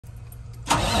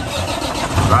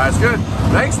That's good.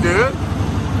 Thanks, dude.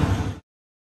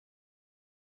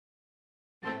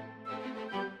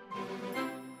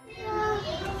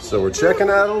 So we're checking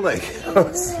out a lake.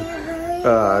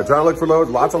 Trying to look for loads.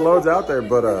 Lots of loads out there,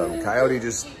 but coyote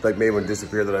just like made one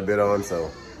disappear that I bid on. So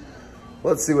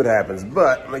let's see what happens.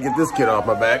 But I'm gonna get this kid off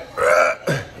my back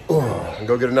and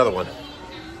go get another one.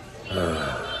 Did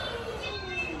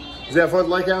you have fun at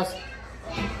the lake house?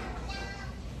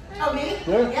 Oh, me?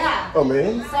 Yeah. Oh,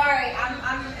 me? Sorry,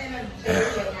 I'm in a video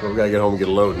now. Well, we gotta get home and get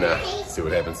a load now. See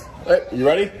what happens. All right, you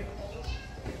ready?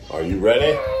 Are you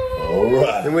ready? All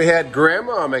right. Then we had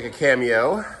Grandma make a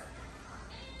cameo.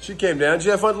 She came down. Did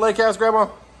you have fun at the lake house, Grandma?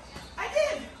 I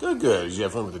did. Good, good. Did you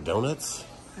have fun with the donuts?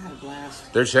 I had a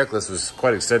blast. Their checklist was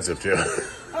quite extensive, too.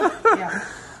 Yeah.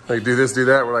 Like, do this, do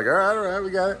that. We're like, all right,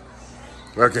 we got it.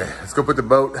 Okay, let's go put the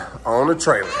boat on the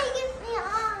trailer.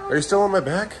 Are you still on my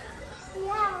back?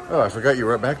 Yeah. Oh, I forgot you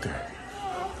were right back there.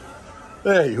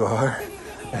 There you are.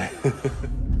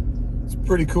 It's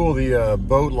pretty cool. The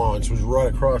boat launch was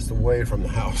right across the way from the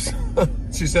house.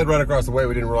 She said right across the way.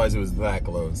 We didn't realize it was that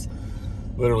close.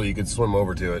 Literally, you could swim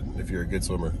over to it if you're a good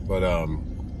swimmer. But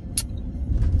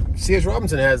C.H.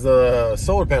 Robinson has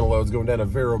solar panel loads going down to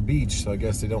Vero Beach, so I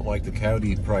guess they don't like the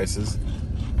coyote prices.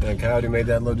 And coyote made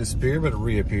that load disappear, but it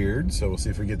reappeared. So we'll see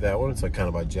if we get that one. It's like kind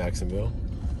of by Jacksonville.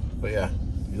 But yeah,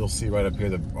 you'll see right up here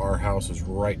that our house is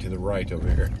right to the right over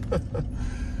here.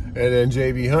 And then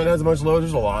JB Hunt has a bunch of loads.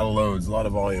 There's a lot of loads, a lot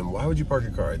of volume. Why would you park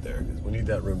your car right there? Because we need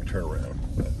that room to turn around.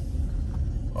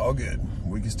 But all good.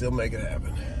 We can still make it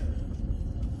happen.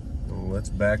 Well, let's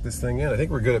back this thing in. I think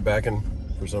we're good at backing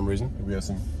for some reason. We have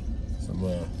some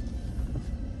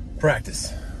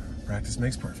practice. Practice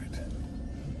makes perfect.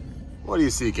 What do you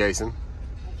see, Kason?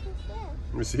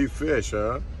 You see fish,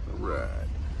 huh? All right.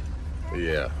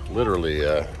 Yeah, literally.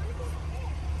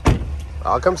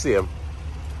 I'll come see him.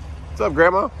 What's up,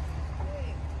 Grandma?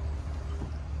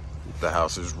 The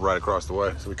house is right across the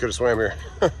way, so we could have swam here.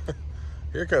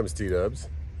 Here comes T-Dubs.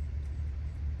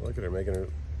 Look at her making her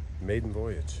maiden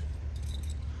voyage.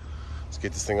 Let's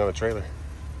get this thing on the trailer.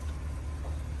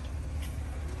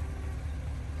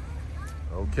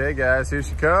 Okay, guys, here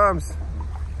she comes.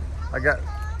 I got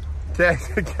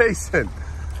Kason.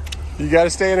 You got to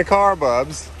stay in the car,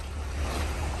 Bubs.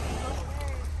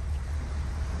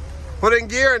 Put it in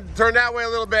gear and turn that way a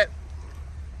little bit.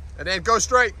 And then go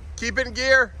straight. Keep it in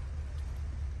gear.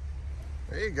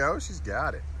 There you go. She's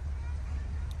got it.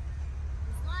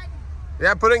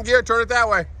 Yeah, put it in gear. Turn it that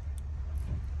way.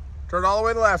 Turn it all the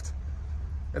way to the left.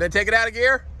 And then take it out of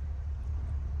gear.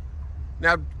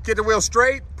 Now get the wheel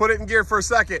straight. Put it in gear for a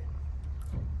second.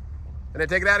 And then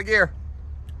take it out of gear.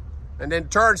 And then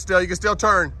turn still. You can still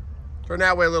turn. Turn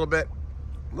that way a little bit.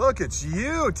 Look at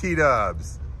you,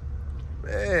 T-Dubs.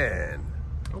 Man,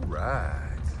 all right.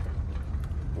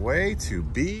 Way to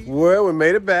be. Well, we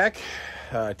made it back.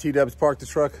 T-Dubs parked the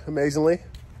truck amazingly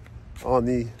on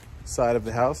the side of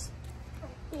the house.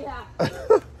 Yeah.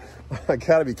 I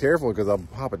gotta be careful because I'll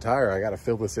pop a tire. I gotta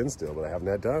fill this in still, but I haven't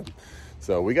had time.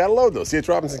 So we got a load though. C.H.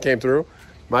 Robinson came through.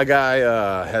 My guy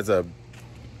has a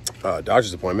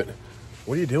doctor's appointment.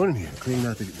 What are you doing in here? Cleaning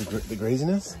out the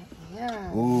craziness?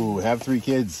 Yeah. Ooh, have 3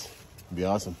 kids. It'd be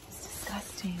awesome. It's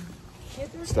disgusting.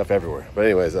 Stuff everywhere. But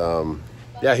anyways,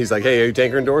 yeah, he's like, hey, are you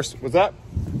tanker endorsed? What's that?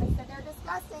 I said they're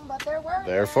disgusting, but they're worth it.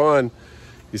 They're fun.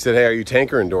 He said, hey, are you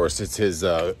tanker endorsed? It's his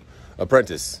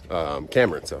apprentice,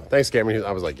 Cameron. So thanks, Cameron.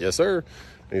 I was like, yes, sir.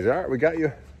 And he's all right, we got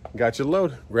you. Got you the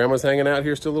load. Grandma's hanging out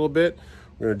here still a little bit.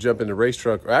 We're going to jump in the race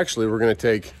truck. Actually, we're going to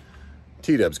take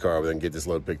T-Dub's car over there and get this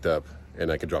load picked up.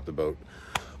 And I can drop the boat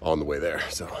on the way there.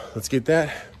 So let's get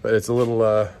that. But it's a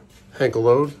little Henkel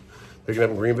load. Picking up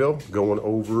in Greenville, going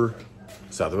over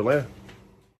south of Atlanta.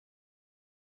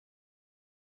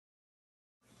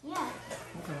 Yeah.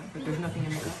 Okay, but there's nothing in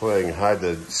there. Playing hide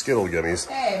the Skittle gummies.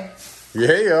 Hey,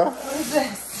 Yeah. what is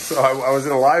this? So I was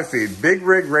in a live feed. Big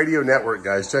Rig Radio Network,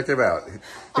 guys. Check him out.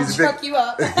 I'll truck you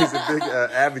up. He's a big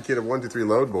advocate of 123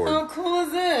 load board. How cool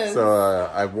is this? So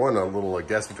I've won a little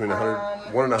guess between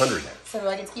 100, 1 and 100. So do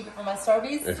I get to keep it for my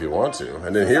Starbies? If you want to.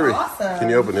 And then here Awesome. Can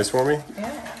you open this for me? Yeah.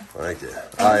 Thank you.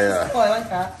 Oh, this is cool. I like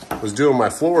that. Was doing my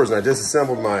floors and I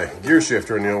disassembled my gear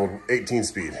shifter in the old 18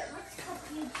 speed.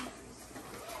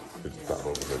 Just pop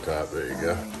over the top. There you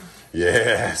go.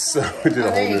 Yes. So we did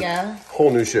a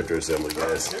whole new shifter assembly,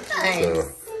 guys. Nice.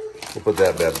 So we'll put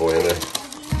that bad boy in there.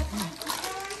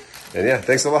 And yeah,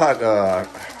 thanks a lot. I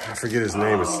forget his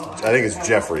name. I think it's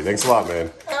Jeffrey. Thanks a lot,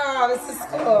 man. Oh, this is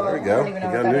cool. There we go. We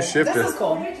got a new shifter. This is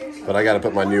cool. But I got to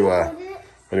put my new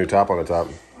top on the top.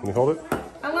 Can you hold it?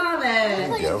 I love it.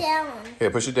 Push it down. Yeah,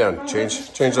 push it down.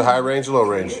 Change the high range, low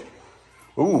range.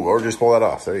 Ooh, or just pull that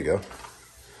off. There you go.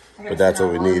 but that's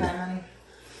what we need.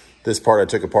 This part I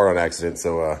took apart on accident,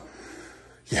 so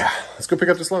yeah, let's go pick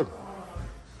up this load.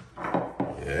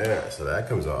 Yeah, so that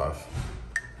comes off,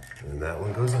 and that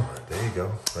one goes on. There you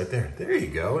go, right there. There you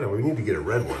go, and we need to get a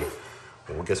red one.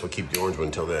 Well, I guess we'll keep the orange one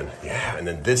until then. Yeah, and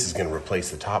then this is gonna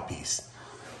replace the top piece.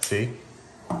 See?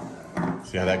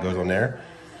 See how that goes on there?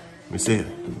 Let me see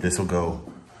it. This will go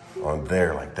on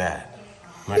there like that.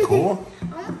 Isn't that cool?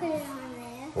 I'll put it on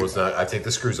there. Well, it's not. I take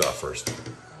the screws off first.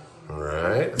 All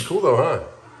right. It's cool though, huh?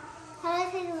 How do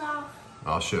I take it off?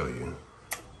 I'll show you.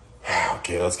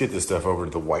 Okay, let's get this stuff over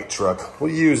to the white truck.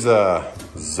 We'll use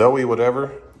Zoe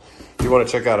whatever. If you want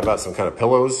to check out about some kind of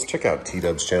pillows, check out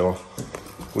T-Dub's channel.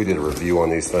 We did a review on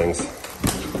these things,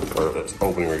 or an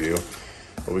opening review.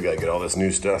 But we got to get all this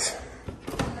new stuff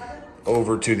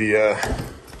over to the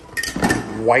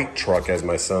white truck, as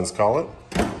my sons call it.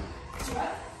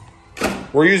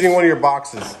 We're using one of your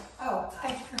boxes. Oh,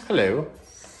 Hello.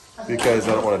 Because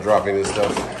I don't want to drop any of this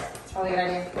stuff. that's probably a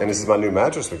good idea. And this is my new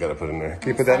mattress we got to put in there. Can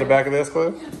you put that in the back of this,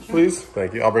 Cliff? Please?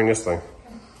 Thank you. I'll bring this thing.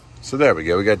 So there we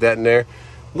go. We got that in there.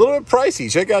 A little bit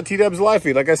pricey. Check out T-Dub's live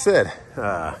feed. Like I said,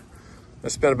 I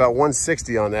spent about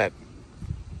 $160 on that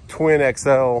twin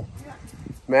XL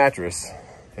mattress.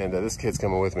 And this kid's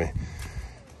coming with me.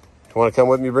 You want to come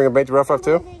with me, bring a bait to rough off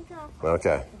too?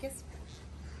 Okay.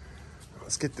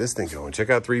 Let's get this thing going. Check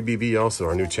out 3BB also,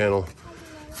 our new channel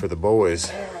for the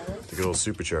boys. The good old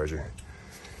supercharger.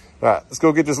 All right, let's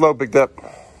go get this load picked up.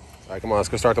 All right, come on, let's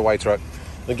go start the white truck.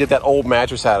 Let's get that old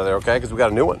mattress out of there, okay? Because we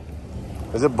got a new one.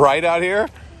 Is it bright out here?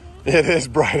 It is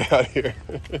bright out here.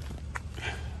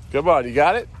 Come on, you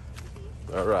got it?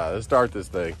 All right, let's start this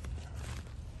thing.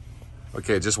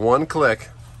 Okay, just one click.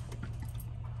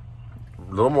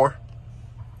 A little more.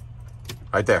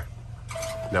 Right there.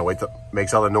 Now wait,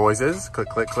 makes all the noises. Click,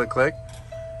 click, click, click.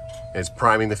 It's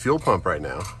priming the fuel pump right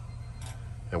now.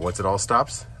 And once it all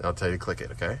stops, I'll tell you to click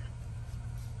it, okay?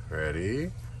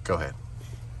 Ready? Go ahead.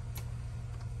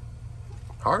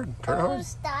 Hard, turn it hard.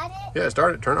 Start it? Yeah,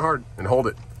 start it, turn it hard, and hold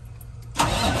it. All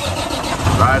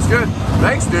right, that's good.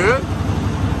 Thanks, dude.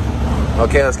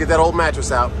 Okay, let's get that old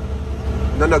mattress out.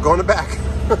 No, go in the back.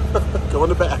 Go in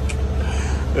the back.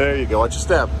 There you go, watch your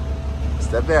step.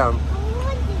 Step down.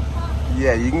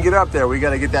 Yeah, you can get up there. We got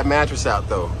to get that mattress out,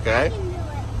 though, okay?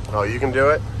 Oh, you can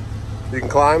do it? You can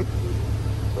climb?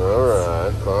 All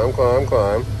right, climb, climb,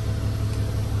 climb.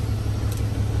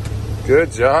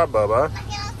 Good job, Bubba.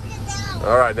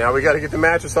 All right, now we got to get the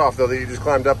mattress off, though, that you just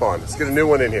climbed up on. Let's get a new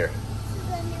one in here.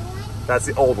 That's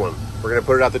the old one. We're going to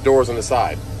put it out the doors on the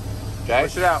side. Okay?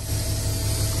 Push it out.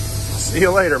 See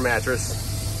you later, mattress.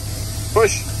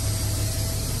 Push.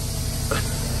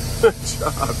 Good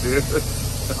job, dude.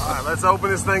 All right, let's open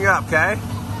this thing up, okay?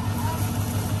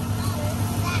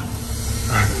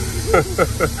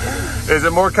 Is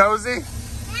it more cozy?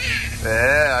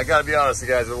 Yeah, I gotta be honest, you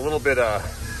guys, it's a little bit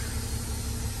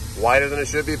wider than it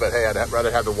should be, but hey, I'd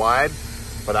rather have the wide,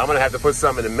 but I'm gonna have to put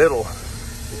something in the middle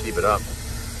to keep it up.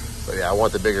 But yeah, I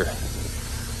want the bigger.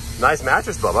 Nice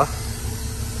mattress, Bubba.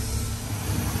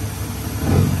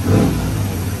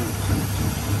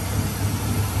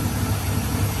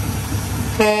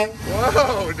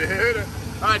 Whoa, dude. All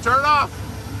right, turn it off.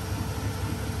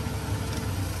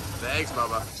 Thanks,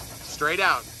 Bubba. Straight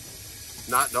out.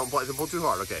 Don't pull too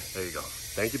hard. Okay, there you go.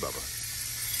 Thank you, Bubba.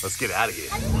 Let's get out of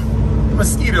here.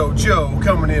 Mosquito Joe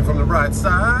coming in from the right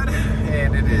side,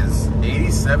 and it is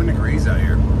 87 degrees out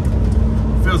here.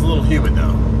 Feels a little humid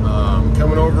though.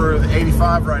 Coming over the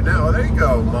 85 right now. Oh, there you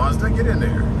go, Mazda. Get in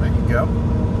there. There you go.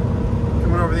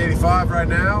 Coming over the 85 right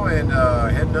now, and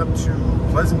heading up to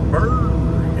Pleasantburg.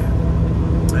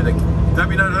 And the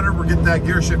W900, we're getting that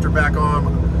gear shifter back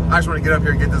on. I just want to get up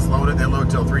here and get this loaded. They load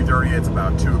till 3:30. It's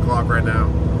about 2 o'clock right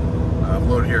now. I've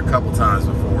loaded here a couple times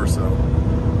before, so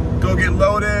go get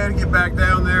loaded, get back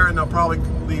down there, and I'll probably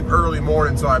leave early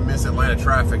morning so I miss Atlanta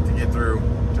traffic to get through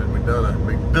to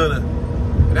McDonough.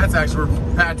 And that's actually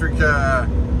where Patrick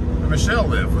and Michelle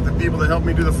live, with the people that helped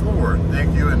me do the floor.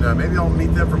 Thank you, and maybe I'll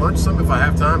meet them for lunch some if I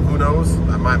have time. Who knows?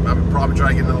 I'll probably try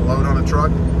to get another load on the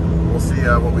truck. We'll see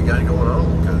what we got going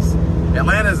on, because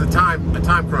Atlanta is a time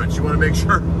crunch. You want to make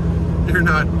sure you're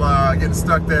not getting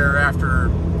stuck there after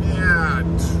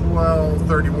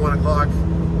 12:30, 1 o'clock.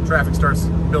 Traffic starts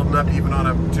building up even on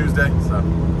a Tuesday, so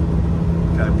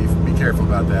gotta be careful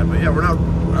about that. But yeah, we're not.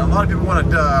 A lot of people want a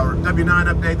W9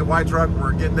 update, the white truck.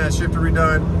 We're getting that shifter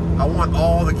redone. I want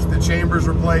all the chambers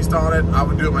replaced on it. I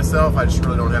would do it myself. I just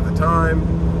really don't have the time.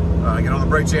 Get all the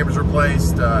brake chambers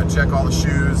replaced. Check all the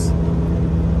shoes.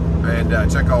 And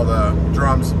check all the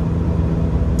drums,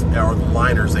 or the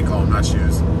liners they call them, not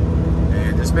shoes.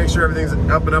 And Just make sure everything's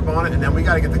up and up on it, and then we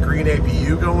got to get the green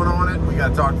APU going on it. We got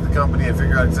to talk to the company and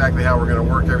figure out exactly how we're going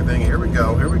to work everything. Here we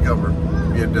go,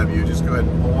 BMW. Just go ahead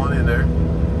and pull on in there.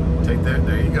 Take that.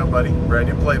 There you go, buddy. Brand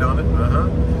new plate on it.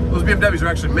 Those BMWs are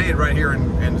actually made right here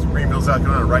in Greenville, South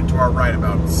Carolina, right to our right,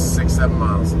 about 6-7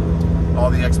 miles. All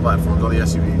the X platforms, all the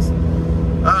SUVs.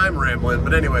 I'm rambling,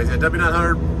 but anyways, yeah,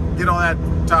 W900, get all that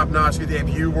top notch, get the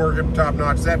APU working top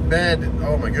notch. That bed,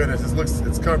 oh my goodness,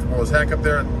 it's comfortable as heck up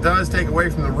there. It does take away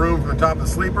from the room from the top of the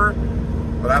sleeper,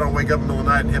 but I don't wake up in the middle of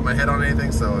the night and hit my head on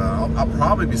anything, so I'll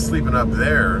probably be sleeping up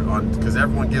there because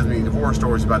everyone gives me horror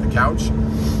stories about the couch.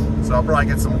 So I'll probably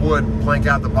get some wood, plank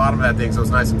out the bottom of that thing so it's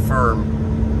nice and firm,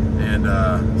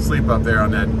 and sleep up there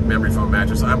on that memory foam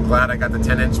mattress. I'm glad I got the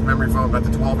 10-inch memory foam, not the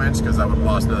 12-inch, because I would have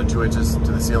lost another 2 inches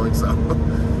to the ceiling. So,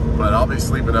 but I'll be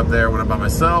sleeping up there when I'm by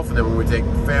myself, and then when we take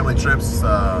family trips,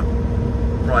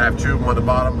 probably have 2 of them on the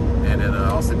bottom, and then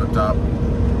I'll sleep up top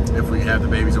if we have the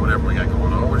babies or whatever we got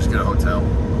going on. We'll just get a hotel.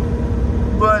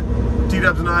 But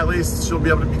T-Dubs and I, at least, she'll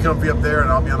be able to be comfy up there, and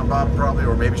I'll be on the bottom probably,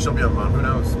 or maybe she'll be on the bottom, who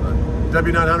knows. But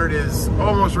W900 is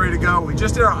almost ready to go. We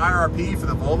just did our IRP for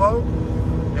the Volvo,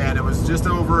 and it was just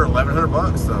over 1,100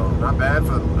 bucks, so not bad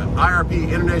for the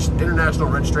IRP, International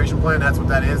Registration Plan. That's what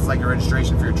that is. It's like your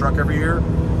registration for your truck every year.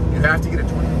 You have to get a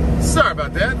 20. Sorry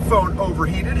about that, phone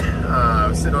overheated.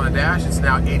 Sitting on the dash, it's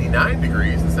now 89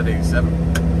 degrees instead of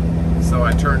 87. So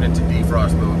I turned into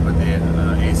defrost mode, put the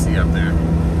AC up there.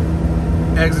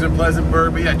 Exit in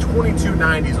Pleasantburg, but yeah,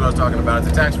 2290 is what I was talking about.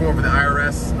 It's a tax form for the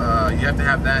IRS. You have to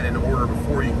have that in order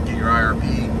before you can get your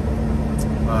IRP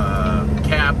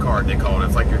cab card, they call it.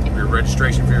 It's like your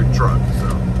registration for your truck. So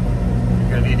you're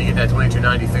gonna need to get that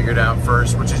 2290 figured out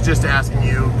first, which is just asking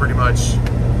you pretty much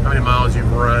how many miles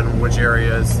you've run, which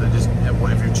areas, just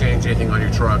if you've changed anything on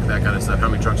your truck, that kind of stuff, how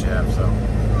many trucks you have. So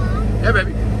yeah,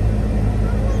 baby.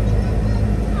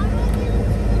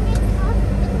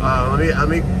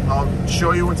 I'll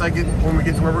show you when we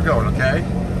get to where we're going, okay?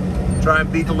 Try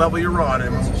and beat the level you're on.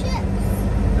 And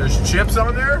there's chips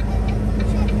on there?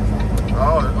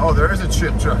 Oh, there is a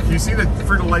chip truck. You see the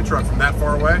Frito-Lay truck from that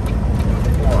far away?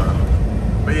 Wow.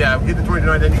 But yeah, get the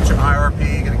 29, then you get your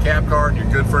IRP, get a cab card, and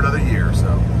you're good for another year.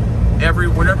 So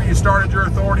whenever you started your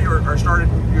authority or started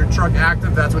your truck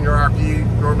active, that's when your IRP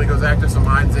normally goes active. So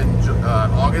mine's in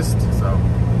August. So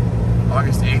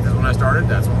August 8th is when I started.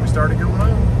 That's when we started going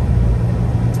on.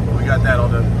 But we got that all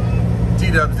done.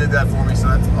 T-Dubs did that for me, so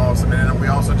that's awesome. And then we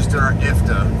also just did our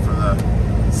IFTA for the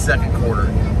second quarter.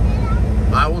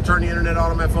 I will turn the internet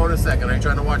on my phone in a second. Are you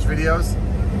trying to watch videos?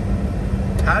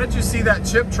 How did you see that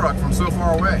chip truck from so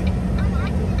far away?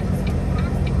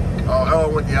 Oh,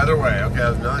 it went the other way. Okay, that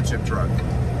was another chip truck.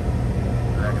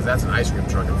 Yeah, because that's an ice cream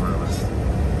truck in front of us.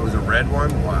 It was a red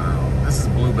one? Wow. This is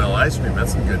Bluebell ice cream.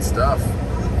 That's some good stuff.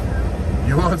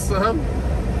 You want some?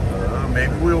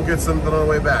 Maybe we'll get something on the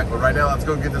way back. But right now, let's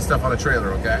go get this stuff on a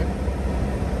trailer, okay?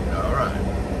 All right.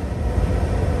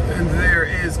 And there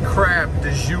is crab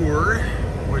de jour,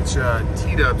 which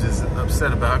T-Dubs is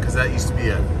upset about because that used to be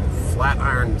a flat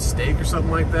iron steak or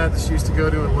something like that she used to go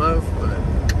to and love, but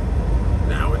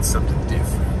now it's something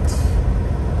different.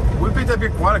 We picked up here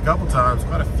quite a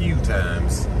few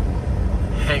times.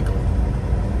 Henkel.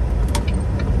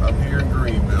 Up here in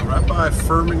Greenville, right by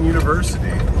Furman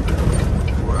University.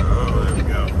 Whoa, there we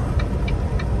go.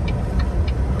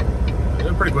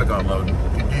 They're pretty quick on loading.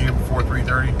 If you get here before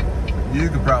 3:30, you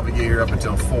could probably get here up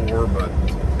until 4, but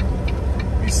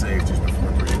be safe just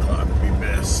before 3 o'clock would be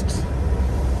best.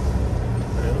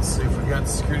 And let's see if we got the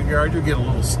security guard. You'll get a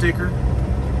little sticker,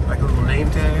 like a little name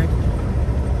tag.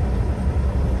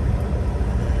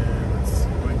 And let's see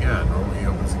what we got. Normally he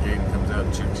opens the gate and comes out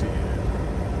and checks you in.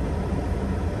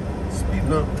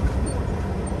 Speeding up.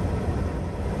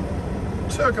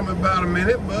 Took him about a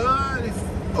minute, but he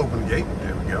opened the gate.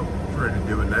 There we go. We're ready to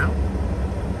do it now.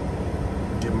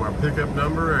 Give them our pickup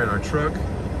number and our truck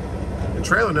and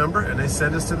trailer number, and they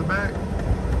send us to the back.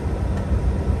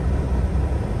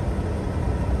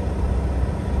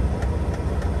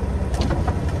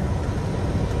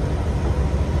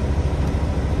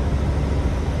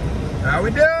 How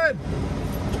we doing?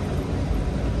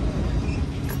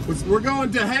 We're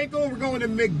going to Henkel. We're going to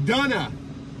McDonough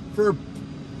for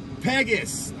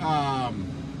Pegasus.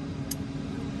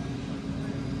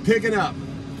 Picking up.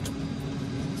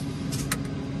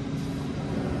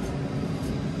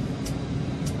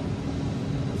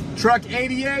 Truck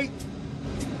 88,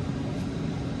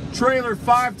 trailer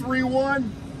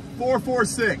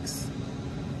 531446.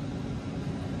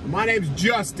 My name's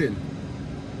Justin.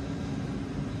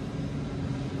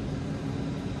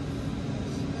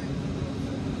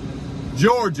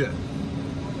 Georgia,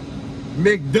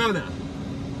 McDonough.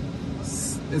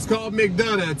 It's called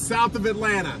McDonough. It's south of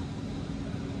Atlanta.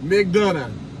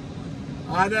 McDonough.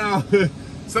 I know.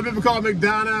 Some people call it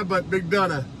McDonough, but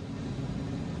McDonough.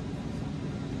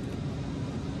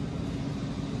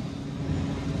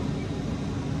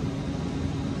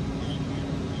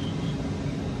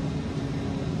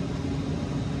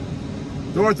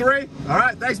 Door 3? All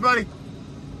right, thanks, buddy.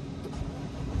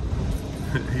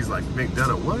 He's like,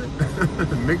 McDonough, what?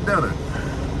 McDonough.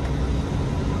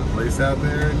 Place out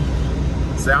there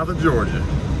in south of Georgia.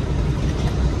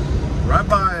 Right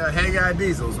by Hey Guy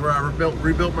Diesels, where I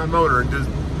rebuilt my motor and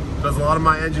does a lot of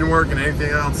my engine work and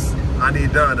anything else I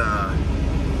need done.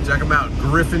 Check them out,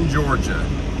 Griffin, Georgia.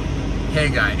 Hey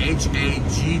Guy, H-A-G-G-A-I.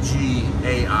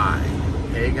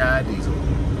 Hey Guy Diesel.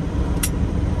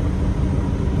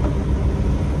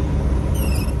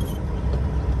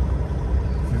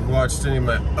 Watched any of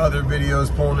my other videos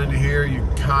pulling into here, you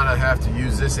kind of have to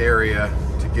use this area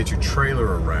to get your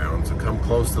trailer around. So come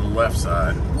close to the left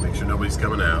side, make sure nobody's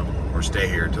coming out, or stay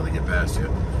here until they get past you.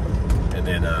 And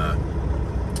then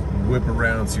whip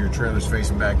around so your trailer's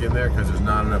facing back in there, because there's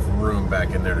not enough room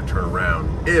back in there to turn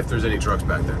around if there's any trucks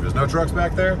back there. If there's no trucks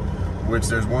back there, which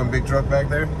there's one big truck back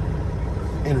there,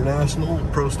 International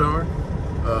ProStar,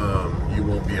 you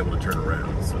won't be able to turn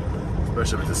around. So.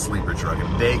 Especially if it's a sleeper truck.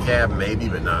 A day cab, maybe,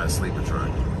 but not a sleeper truck.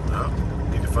 Oh,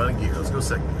 need to find a gear. Let's go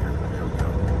second gear. There we go.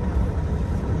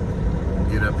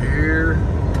 Get up here,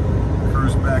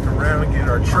 cruise back around and get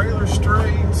our trailer straight,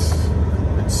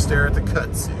 and stare at the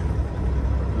cutscene.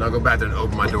 And I'll go back there and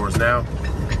open my doors now.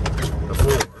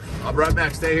 Before. I'll be right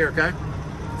back. Stay here, okay?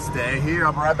 Stay here.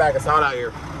 I'll be right back. It's hot out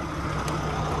here.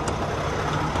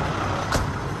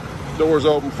 Doors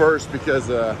open first because,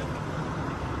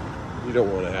 you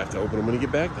don't want to have to open them when you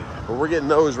get back there. But we're getting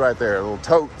those right there, little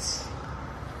totes.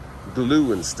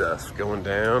 Glue and stuff going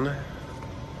down.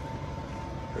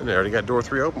 And they already got door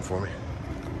 3 open for me.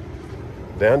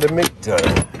 Down to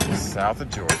McDonough, south of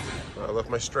Georgia. Oh, I left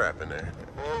my strap in there.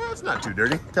 It's not too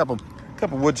dirty. Couple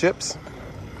wood chips.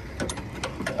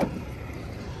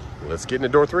 Let's get into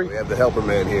door 3. We have the helper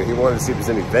man here. He wanted to see if there's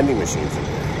any vending machines in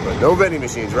here. But no vending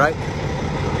machines, right?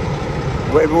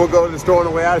 Maybe we'll go to the store on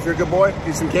the way out if you're a good boy.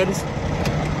 Get some candies.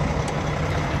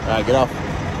 All right, get off.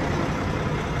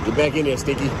 Get back in there,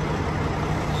 Sticky.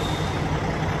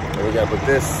 And we gotta put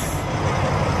this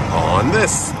on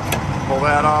this. Pull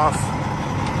that off.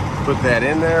 Put that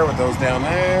in there with those down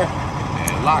there.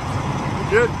 And lock.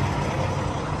 Good.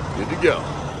 Good to go.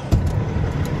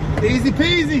 Easy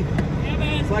peasy. Yeah,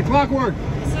 man. It's like clockwork.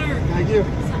 Yes, sir. Thank you.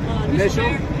 Initial.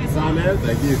 Yes, Sign there.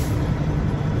 Thank you.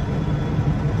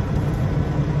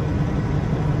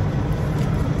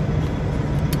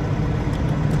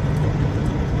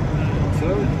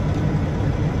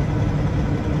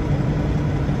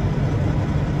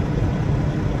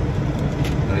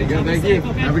 Thank you.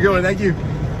 Okay. Have a good one. Thank you.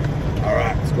 All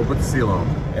right, let's go put the seal on.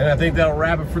 And I think that'll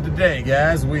wrap it for today,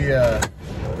 guys. We got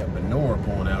manure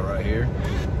pulling out right here.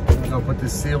 We're gonna put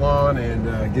this seal on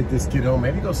and get this kid home.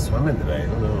 Maybe go swimming today.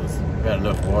 Who knows? We've had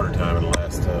enough water time in the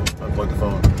last. Unplug the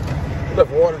phone.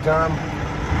 Enough water time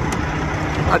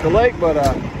at the lake, but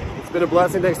it's been a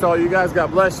blessing. Thanks to all you guys.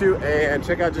 God bless you. And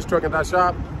check out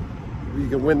JustTruckin.Shop. You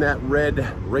can win that red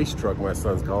race truck, my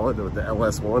sons call it, with the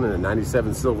LS1 and a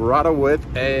 97 Silverado with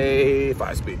a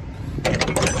 5-speed.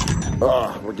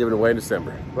 Oh, we're giving it away in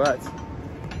December. But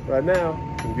right now,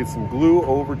 we'll get some glue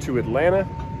over to Atlanta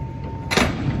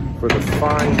for the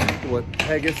fine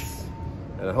Pegasus.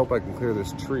 And I hope I can clear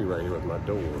this tree right here with my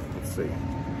door. Let's see.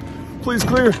 Please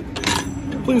clear.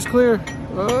 Please clear.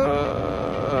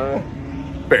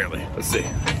 Barely. Let's see.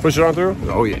 Push it on through.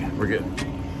 Oh yeah, we're good.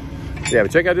 Yeah,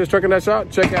 but check out JustTruckin.Shop.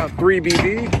 Check out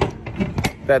 3BB.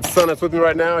 That son that's with me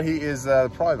right now, he is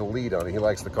probably the lead on it. He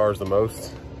likes the cars the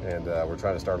most. And we're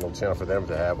trying to start a little channel for them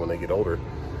to have when they get older.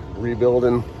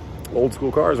 Rebuilding old school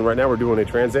cars. And right now we're doing a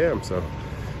Trans Am. So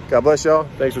God bless y'all.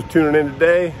 Thanks for tuning in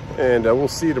today. And we'll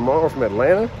see you tomorrow from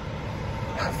Atlanta.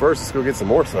 First, let's go get some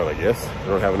more sun, I guess. I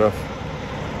don't have enough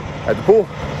at the pool.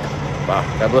 Bye.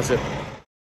 God bless you.